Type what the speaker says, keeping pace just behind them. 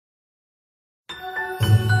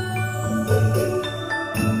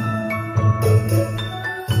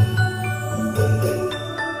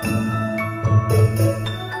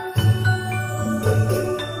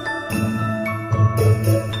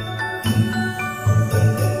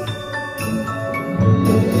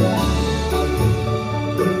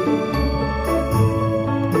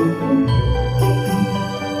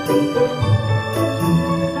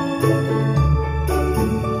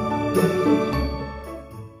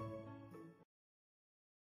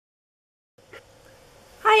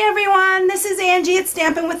Hi everyone, this is Angie at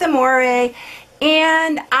Stampin' with Amore,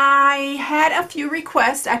 and I had a few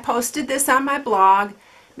requests. I posted this on my blog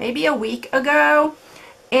maybe a week ago,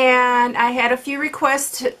 and I had a few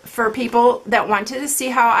requests for people that wanted to see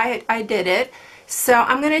how I did it. So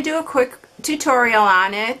I'm going to do a quick tutorial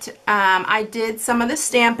on it. I did some of the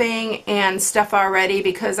stamping and stuff already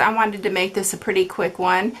because I wanted to make this a pretty quick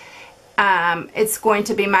one. It's going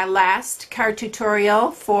to be my last card tutorial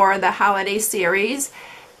for the holiday series,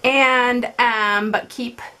 and but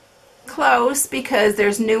keep close because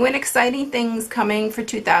there's new and exciting things coming for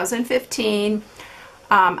 2015.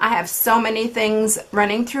 I have so many things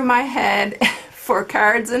running through my head for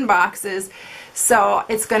cards and boxes, so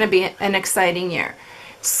it's going to be an exciting year.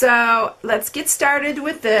 So let's get started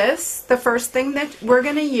with this. The first thing that we're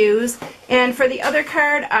going to use, and for the other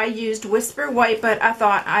card I used Whisper White, but I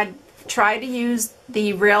thought I'd try to use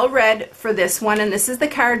the Real Red for this one, and this is the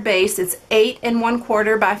card base. It's 8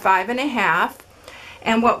 1/4 by 5 1/2.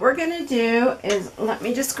 And what we're going to do is, let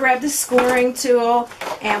me just grab the scoring tool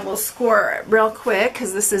and we'll score it real quick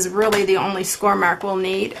because this is really the only score mark we'll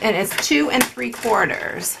need, and it's 2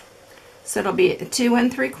 3/4. So it'll be 2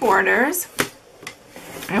 3/4,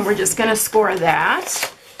 and we're just going to score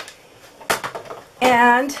that.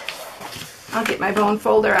 And I'll get my bone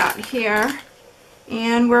folder out here,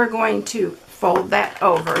 and we're going to fold that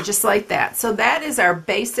over just like that. So that is our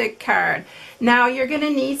basic card. Now you're going to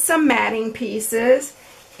need some matting pieces,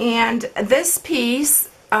 and this piece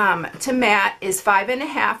to mat is 5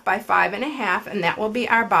 1/2 by 5 1/2, and that will be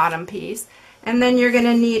our bottom piece. And then you're going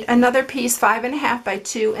to need another piece 5 1/2 by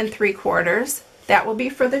 2 3/4. That will be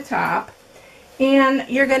for the top. And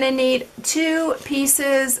you're going to need 2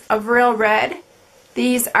 pieces of Real Red.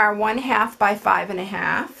 These are 1/2 by 5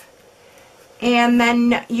 1/2. And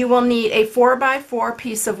then you will need a 4 by 4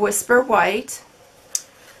 piece of Whisper White.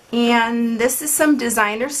 And this is some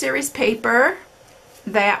designer series paper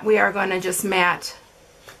that we are going to just mat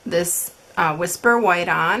this Whisper White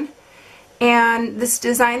on. And this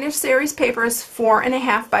designer series paper is 4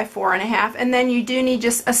 1/2 by 4 1/2. And then you do need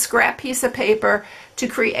just a scrap piece of paper to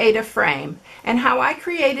create a frame. And how I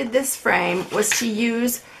created this frame was to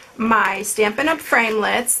use my Stampin' Up!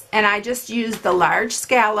 Framelits, and I just used the large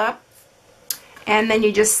scallop. And then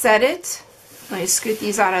you just set it, let me scoot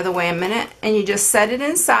these out of the way a minute, and you just set it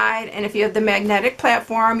inside, and if you have the magnetic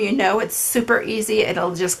platform, you know it's super easy.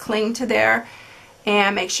 It'll just cling to there.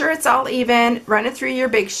 And make sure it's all even, run it through your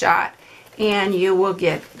Big Shot, and you will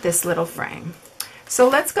get this little frame. So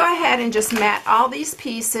let's go ahead and just mat all these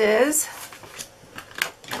pieces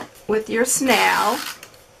with your snail.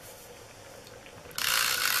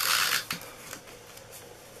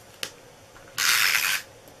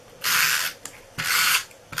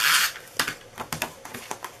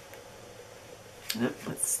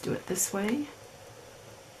 Let's do it this way.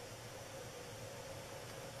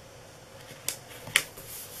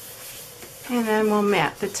 And then we'll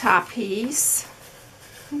mat the top piece.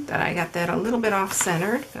 I think that I got that a little bit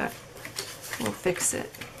off-centered, but we'll fix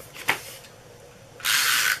it.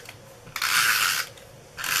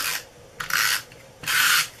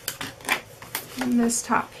 And this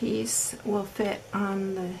top piece will fit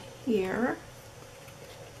on the here.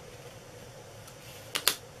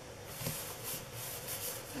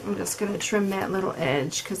 I'm just going to trim that little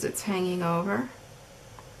edge because it's hanging over.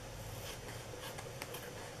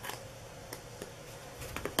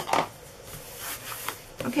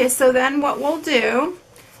 Okay, so then what we'll do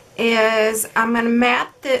is I'm going to mat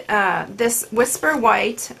this Whisper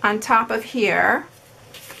White on top of here.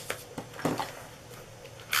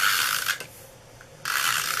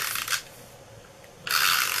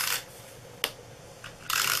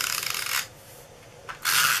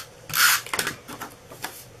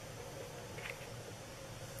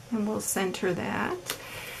 And we'll center that.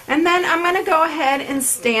 And then I'm going to go ahead and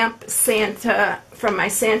stamp Santa from my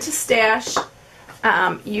Santa Stache.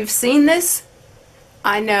 You've seen this,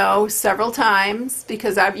 I know, several times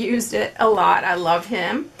because I've used it a lot. I love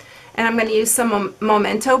him. And I'm going to use some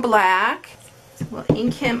Memento Black. We'll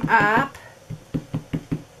ink him up.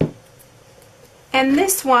 And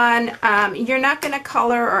this one, you're not going to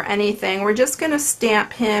color or anything. We're just going to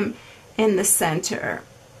stamp him in the center.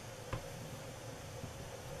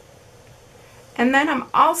 And then I'm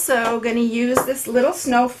also going to use this little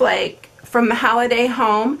snowflake from the Holiday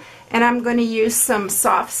Home, and I'm going to use some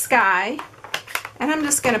Soft Sky, and I'm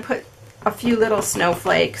just going to put a few little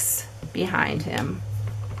snowflakes behind him.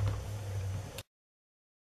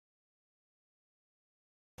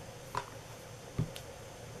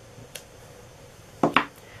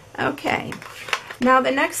 Okay, Now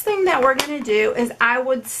the next thing that we're going to do is I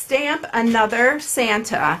would stamp another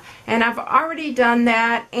Santa, and I've already done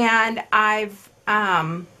that, and I've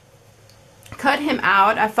cut him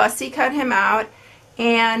out. I fussy cut him out,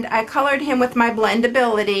 and I colored him with my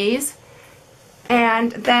blendabilities,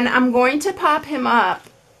 and then I'm going to pop him up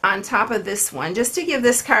on top of this one just to give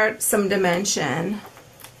this card some dimension.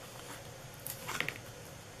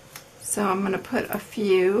 So I'm going to put a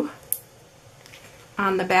few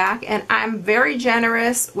on the back, and I'm very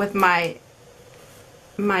generous with my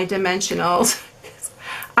dimensionals.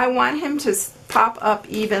 I want him to pop up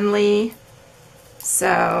evenly,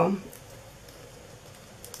 so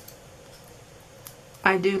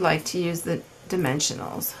I do like to use the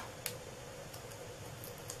dimensionals.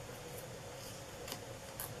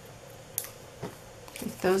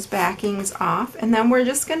 Take those backings off, and then we're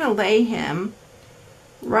just going to lay him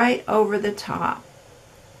right over the top.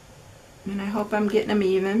 And I hope I'm getting them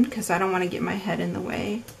even because I don't want to get my head in the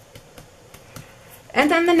way.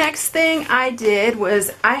 And then the next thing I did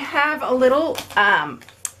was I have a little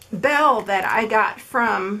bell that I got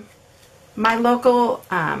from my local,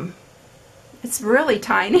 it's really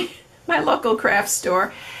tiny, my local craft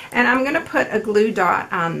store. And I'm going to put a glue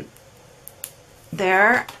dot on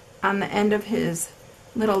there on the end of his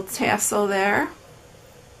little tassel there.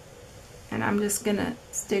 And I'm just going to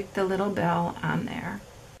stick the little bell on there.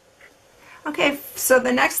 Okay, so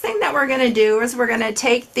the next thing that we're going to do is we're going to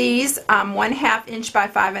take these 1/2 inch by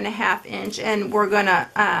 5.5 inch, and we're going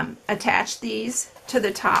to attach these to the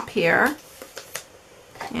top here.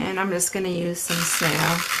 And I'm just going to use some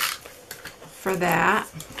sail for that.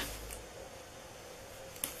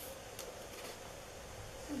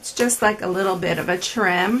 It's just like a little bit of a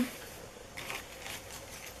trim.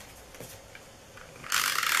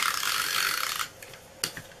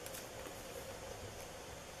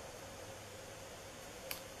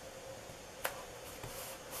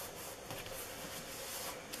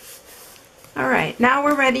 Alright, now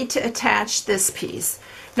we're ready to attach this piece.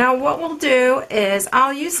 Now what we'll do is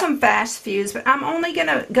I'll use some fast fuse, but I'm only going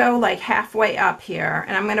to go like halfway up here,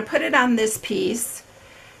 and I'm going to put it on this piece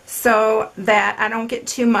so that I don't get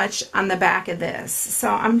too much on the back of this. So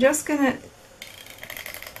I'm just going to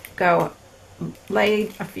go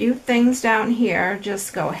lay a few things down here,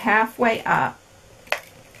 just go halfway up,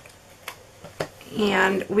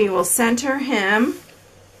 and we will center him.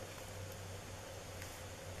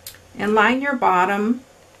 And line your bottom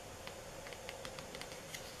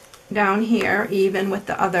down here even with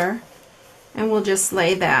the other, and we'll just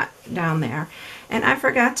lay that down there. And I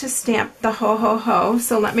forgot to stamp the ho ho ho,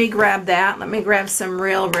 so let me grab that. Let me grab some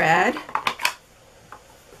real red,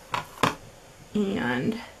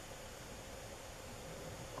 and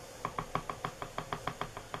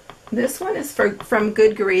this one is from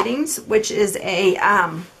Good Greetings, which is a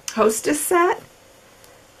hostess set.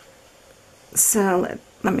 So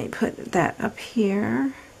let me put that up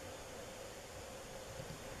here.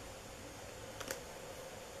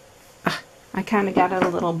 I kind of got it a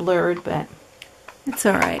little blurred, but it's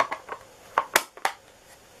all right.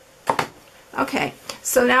 Okay,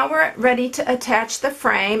 so now we're ready to attach the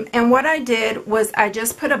frame, and what I did was I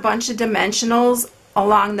just put a bunch of dimensionals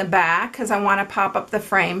along the back because I want to pop up the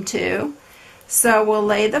frame too. So we'll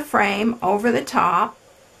lay the frame over the top.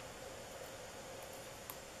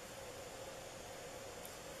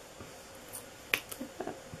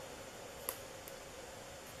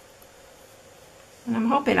 And I'm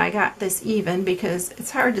hoping I got this even because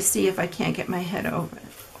it's hard to see if I can't get my head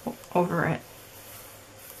over it.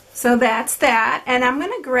 So that's that, and I'm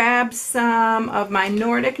going to grab some of my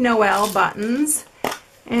Nordic Noel buttons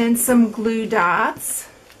and some glue dots.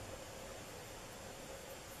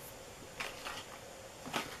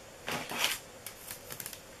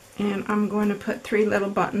 And I'm going to put 3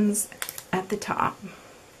 little buttons at the top.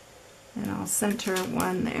 And I'll center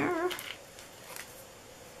one there.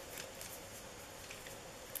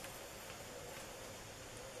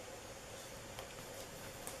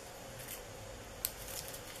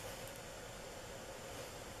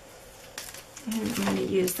 And I'm going to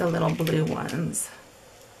use the little blue ones.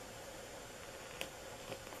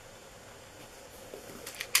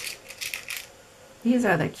 These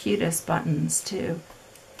are the cutest buttons too.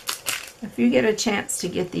 If you get a chance to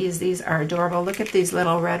get these are adorable. Look at these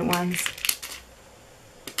little red ones.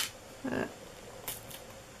 I'll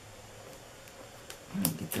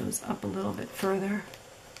get those up a little bit further.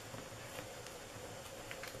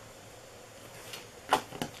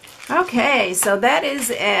 Okay, so that is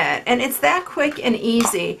it, and it's that quick and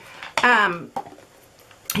easy.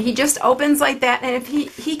 He just opens like that, and if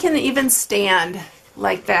he can even stand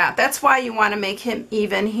like that. That's why you want to make him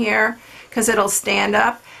even here, because it'll stand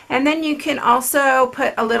up. And then you can also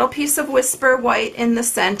put a little piece of Whisper White in the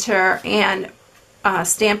center and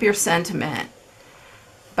stamp your sentiment.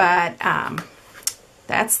 But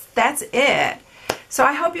that's it. So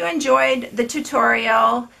I hope you enjoyed the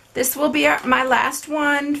tutorial. This will be my last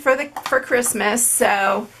one for Christmas.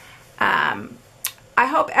 So I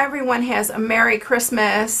hope everyone has a Merry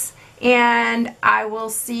Christmas, and I will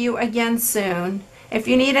see you again soon. If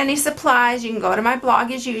you need any supplies, you can go to my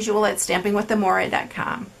blog as usual at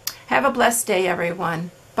stampingwithamore.com. Have a blessed day,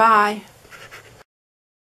 everyone. Bye.